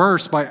this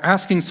verse by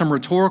asking some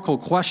rhetorical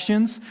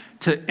questions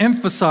to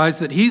emphasize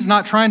that he's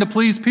not trying to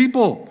please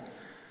people.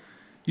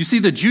 You see,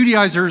 the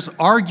Judaizers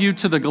argued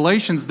to the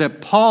Galatians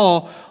that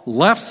Paul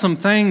left some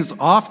things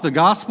off the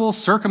gospel,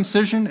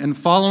 circumcision and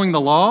following the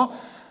law,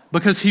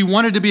 because he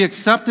wanted to be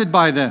accepted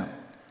by them.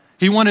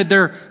 He wanted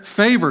their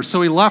favor,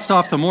 so he left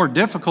off the more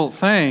difficult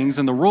things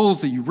and the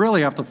rules that you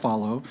really have to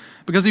follow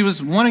because he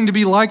was wanting to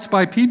be liked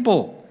by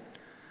people.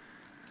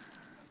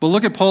 But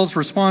look at Paul's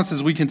response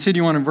as we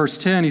continue on in verse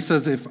 10. He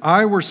says, "If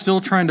I were still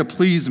trying to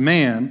please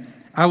man,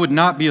 I would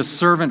not be a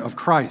servant of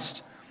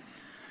Christ."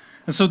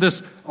 And so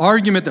this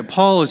argument that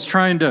Paul is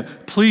trying to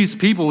please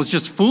people was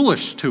just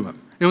foolish to him.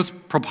 It was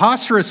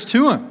preposterous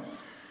to him.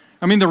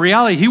 I mean, the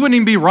reality, he wouldn't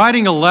even be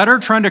writing a letter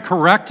trying to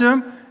correct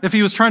him if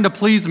he was trying to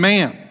please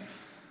man.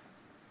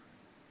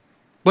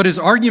 But his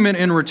argument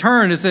in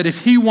return is that if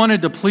he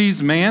wanted to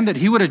please man, that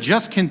he would have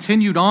just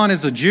continued on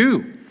as a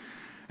Jew.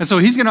 And so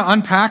he's going to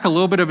unpack a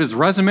little bit of his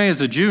resume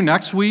as a Jew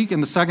next week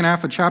in the second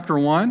half of chapter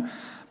 1.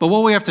 But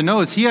what we have to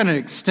know is he had an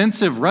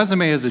extensive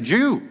resume as a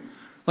Jew.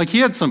 Like, he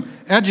had some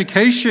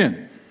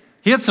education.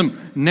 He had some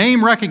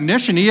name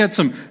recognition. He had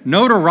some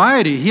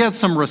notoriety. He had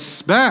some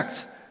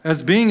respect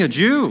as being a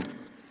Jew.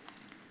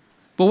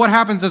 But what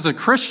happens as a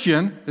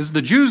Christian is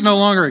the Jews no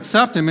longer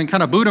accept him and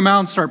kind of boot him out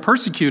and start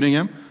persecuting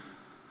him.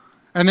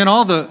 And then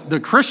all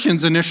the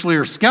Christians initially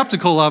are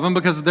skeptical of him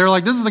because they're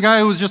like, this is the guy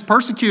who was just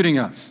persecuting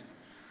us.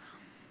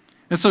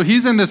 And so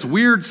he's in this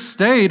weird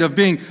state of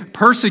being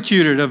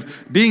persecuted, of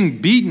being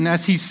beaten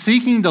as he's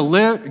seeking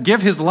to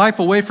give his life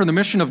away for the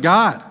mission of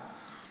God.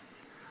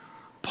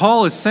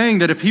 Paul is saying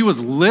that if he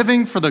was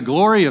living for the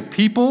glory of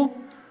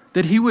people,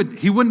 that he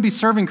wouldn't be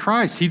serving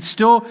Christ. He'd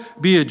still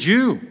be a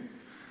Jew.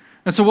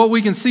 And so what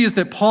we can see is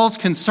that Paul's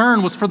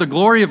concern was for the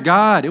glory of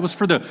God. It was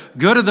for the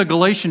good of the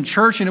Galatian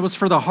church, and it was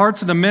for the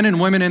hearts of the men and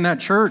women in that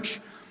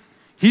church.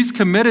 He's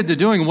committed to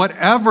doing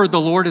whatever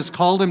the Lord has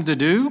called him to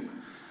do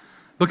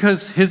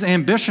because his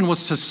ambition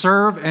was to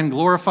serve and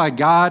glorify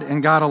God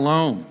and God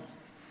alone.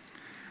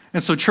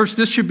 And so, church,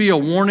 this should be a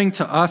warning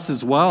to us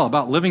as well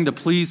about living to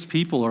please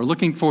people or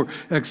looking for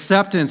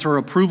acceptance or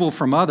approval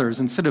from others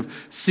instead of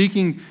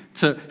seeking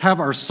to have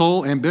our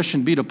sole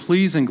ambition be to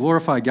please and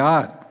glorify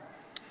God.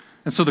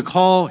 And so the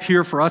call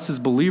here for us as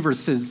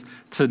believers is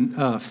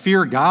to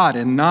fear God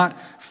and not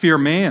fear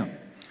man.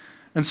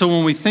 And so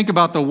when we think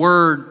about the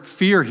word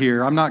fear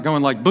here, I'm not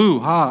going like, boo,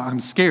 ha, I'm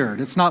scared.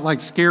 It's not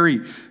like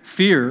scary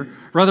fear.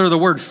 Rather, the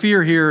word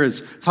fear here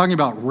is talking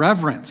about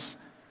reverence,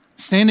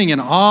 standing in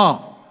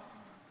awe,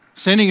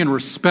 standing in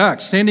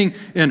respect, standing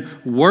in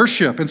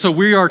worship. And so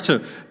we are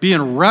to be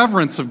in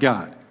reverence of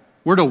God.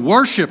 We're to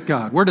worship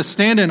God. We're to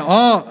stand in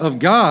awe of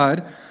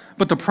God.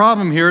 But the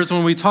problem here is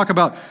when we talk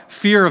about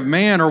fear of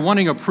man or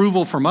wanting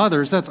approval from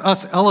others, that's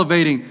us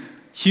elevating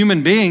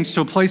human beings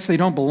to a place they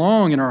don't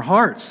belong in our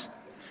hearts.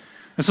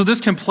 And so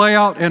this can play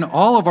out in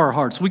all of our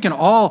hearts. We can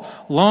all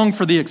long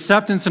for the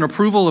acceptance and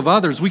approval of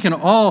others. We can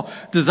all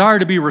desire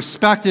to be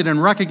respected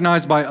and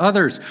recognized by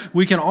others.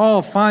 We can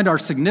all find our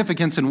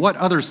significance in what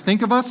others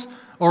think of us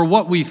or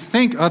what we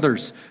think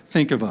others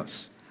think of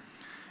us.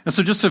 And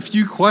so just a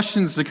few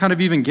questions to kind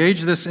of even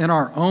gauge this in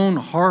our own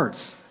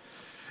hearts.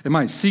 Am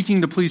I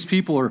seeking to please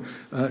people, or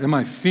am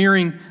I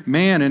fearing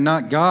man and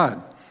not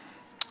God?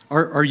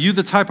 Are you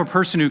the type of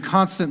person who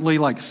constantly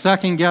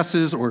second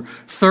guesses or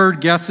third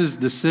guesses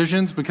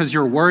decisions because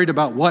you're worried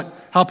about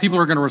how people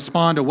are going to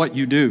respond to what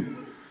you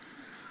do?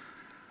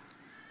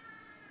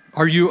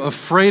 Are you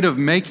afraid of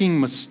making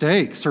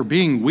mistakes or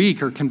being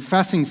weak or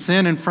confessing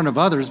sin in front of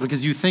others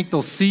because you think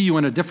they'll see you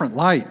in a different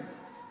light?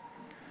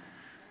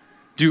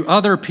 Do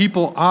other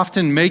people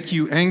often make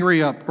you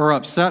angry or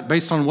upset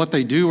based on what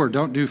they do or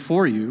don't do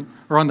for you?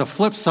 Or on the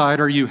flip side,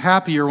 are you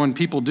happier when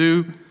people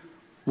do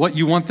what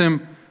you want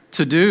them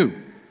to do?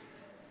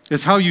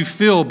 Is how you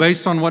feel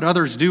based on what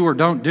others do or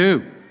don't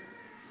do?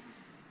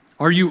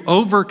 Are you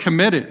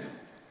overcommitted?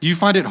 Do you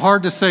find it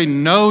hard to say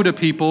no to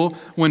people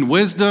when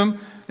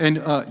wisdom and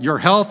your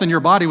health and your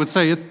body would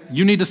say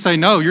you need to say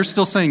no? You're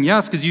still saying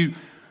yes because you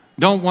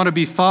don't want to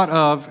be thought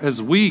of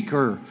as weak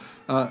or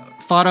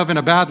thought of in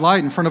a bad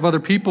light in front of other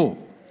people?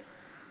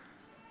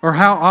 Or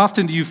how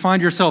often do you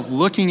find yourself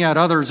looking at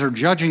others or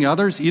judging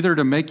others either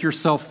to make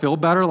yourself feel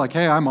better, like,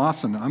 hey, I'm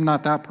awesome, I'm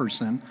not that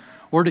person,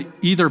 or to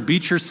either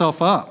beat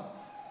yourself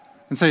up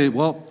and say,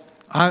 well,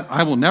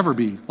 I will never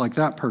be like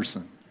that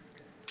person?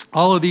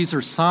 All of these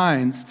are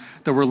signs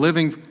that we're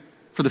living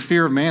for the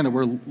fear of man, that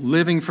we're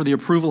living for the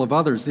approval of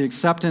others, the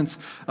acceptance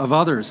of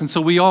others. And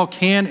so we all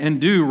can and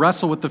do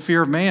wrestle with the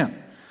fear of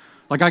man.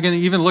 Like I can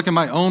even look at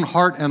my own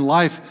heart and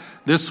life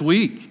this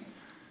week.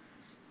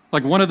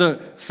 Like one of the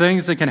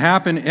things that can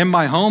happen in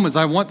my home is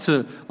I want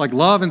to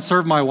love and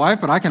serve my wife,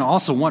 but I can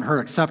also want her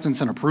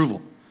acceptance and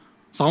approval.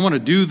 So I want to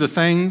do the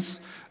things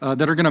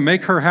that are going to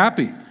make her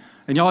happy.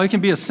 And y'all, it can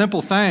be a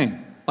simple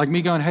thing, like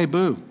me going, hey,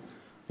 boo,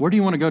 where do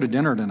you want to go to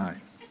dinner tonight?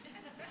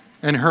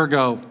 And her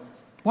go,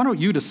 why don't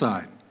you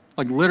decide?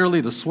 Like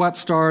literally the sweat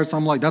starts.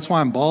 I'm like, that's why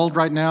I'm bald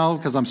right now,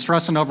 because I'm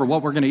stressing over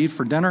what we're going to eat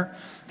for dinner.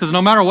 Because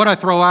no matter what I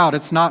throw out,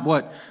 it's not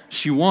what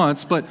she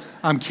wants. But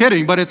I'm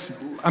kidding, but it's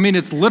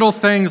little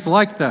things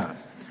like that.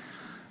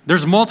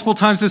 There's multiple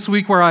times this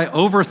week where I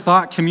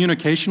overthought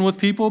communication with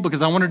people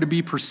because I wanted to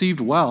be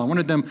perceived well. I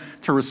wanted them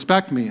to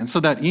respect me. And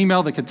so that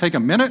email that could take a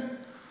minute,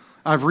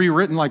 I've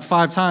rewritten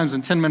 5 times,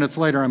 and 10 minutes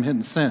later, I'm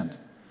hitting send.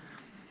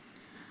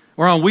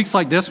 Or on weeks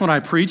like this when I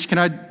preach, can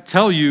I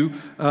tell you,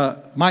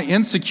 my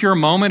insecure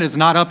moment is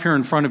not up here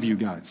in front of you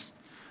guys.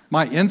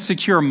 My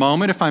insecure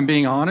moment, if I'm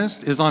being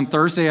honest, is on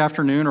Thursday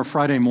afternoon or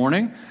Friday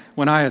morning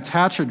when I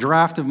attach a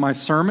draft of my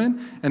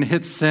sermon and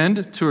hit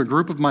send to a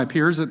group of my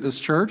peers at this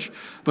church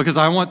because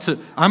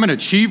I'm an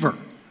achiever.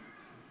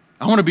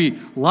 I want to be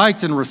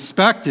liked and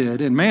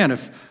respected. And man,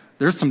 if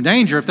there's some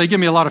danger, if they give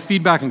me a lot of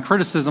feedback and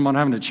criticism on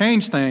having to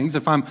change things,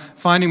 if I'm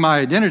finding my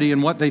identity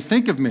in what they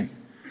think of me,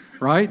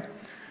 right?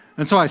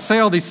 And so I say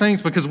all these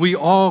things because we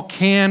all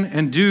can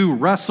and do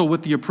wrestle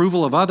with the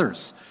approval of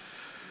others.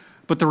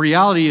 But the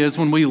reality is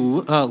when we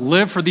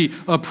live for the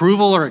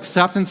approval or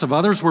acceptance of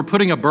others, we're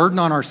putting a burden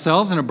on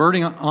ourselves and a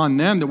burden on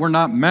them that we're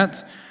not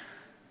meant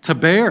to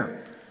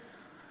bear.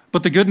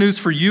 But the good news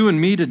for you and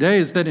me today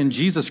is that in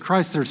Jesus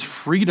Christ, there's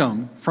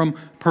freedom from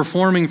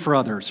performing for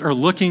others or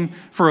looking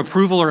for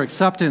approval or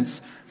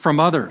acceptance from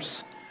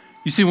others.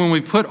 You see, when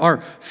we put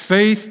our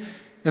faith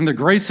in the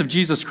grace of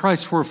Jesus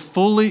Christ, we're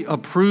fully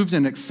approved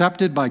and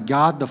accepted by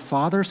God the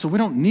Father, so we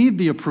don't need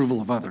the approval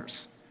of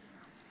others.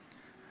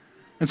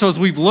 And so as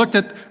we've looked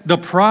at the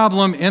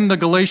problem in the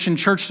Galatian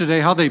church today,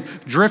 how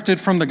they've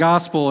drifted from the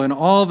gospel and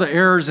all the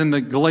errors in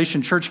the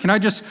Galatian church, can I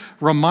just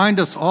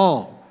remind us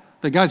all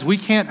that, guys, we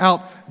can't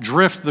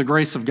outdrift the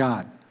grace of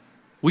God.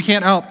 We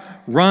can't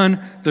outrun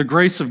the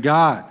grace of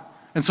God.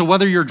 And so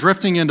whether you're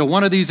drifting into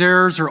one of these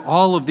errors or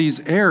all of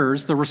these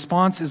errors, the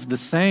response is the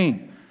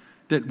same.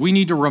 that we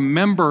need to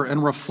remember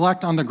and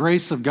reflect on the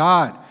grace of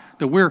God,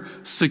 that we're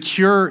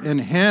secure in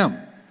Him,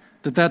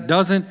 that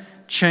doesn't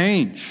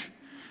change.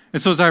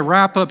 And so as I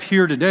wrap up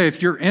here today,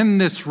 if you're in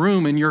this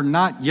room and you're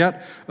not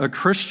yet a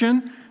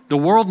Christian, the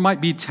world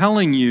might be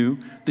telling you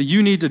that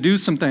you need to do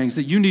some things,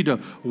 that you need to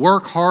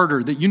work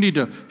harder, that you need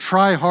to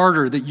try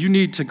harder, that you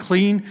need to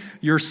clean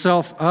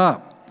yourself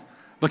up.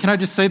 But can I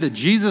just say that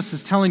Jesus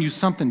is telling you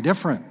something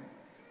different?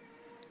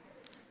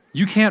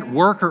 You can't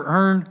work or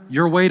earn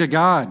your way to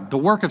God. The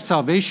work of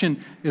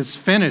salvation is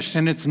finished,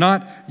 and it's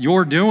not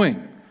your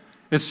doing.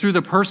 It's through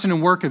the person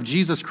and work of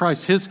Jesus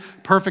Christ, His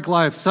perfect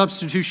life,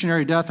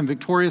 substitutionary death, and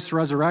victorious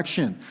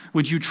resurrection.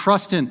 Would you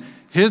trust in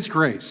His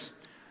grace?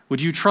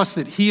 Would you trust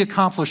that He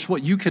accomplished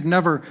what you could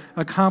never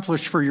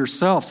accomplish for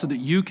yourself so that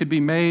you could be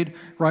made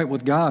right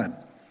with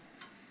God?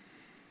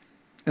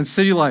 And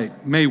City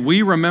Light, may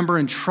we remember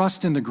and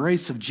trust in the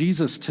grace of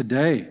Jesus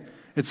today.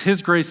 It's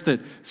His grace that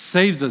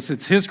saves us.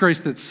 It's His grace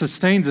that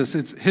sustains us.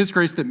 It's His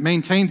grace that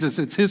maintains us.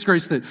 It's His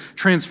grace that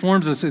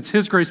transforms us. It's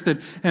His grace that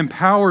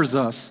empowers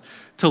us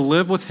to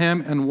live with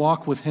Him and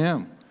walk with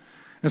Him.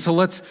 And so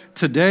let's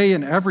today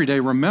and every day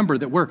remember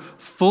that we're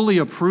fully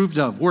approved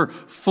of, we're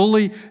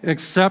fully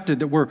accepted,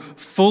 that we're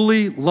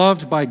fully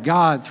loved by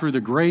God through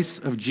the grace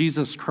of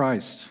Jesus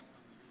Christ.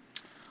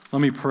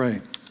 Let me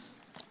pray.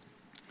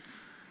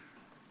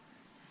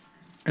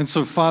 And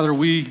so, Father,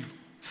 we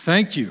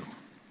thank You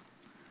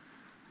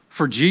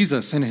for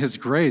Jesus and His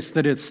grace,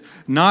 that it's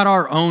not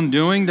our own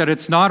doing, that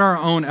it's not our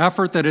own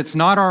effort, that it's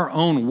not our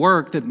own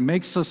work that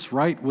makes us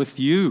right with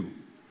You.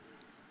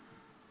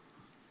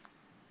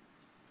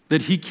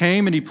 That He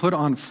came and He put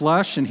on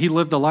flesh and He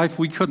lived the life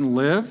we couldn't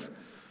live,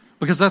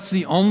 because that's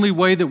the only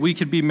way that we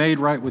could be made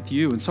right with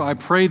You. And so I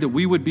pray that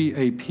we would be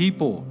a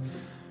people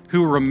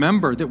who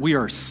remember that we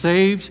are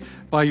saved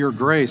by Your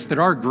grace, that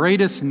our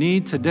greatest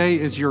need today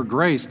is Your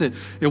grace, that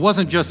it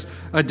wasn't just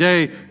a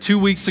day 2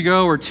 weeks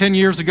ago or 10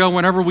 years ago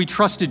whenever we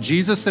trusted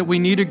Jesus that we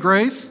needed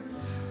grace.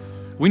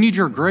 We need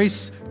Your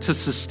grace to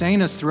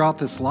sustain us throughout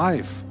this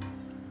life.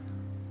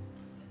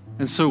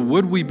 And so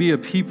would we be a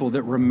people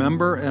that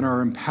remember and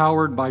are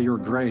empowered by Your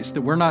grace,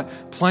 that we're not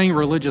playing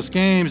religious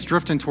games,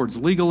 drifting towards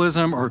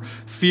legalism or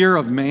fear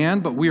of man,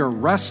 but we are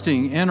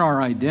resting in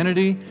our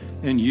identity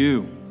in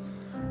You.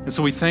 And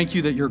so we thank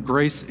You that Your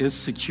grace is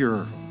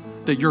secure,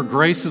 that Your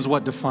grace is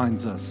what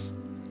defines us.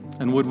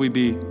 And would we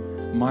be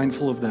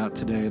mindful of that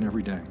today and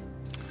every day?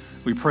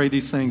 We pray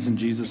these things in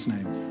Jesus'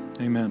 name.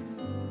 Amen.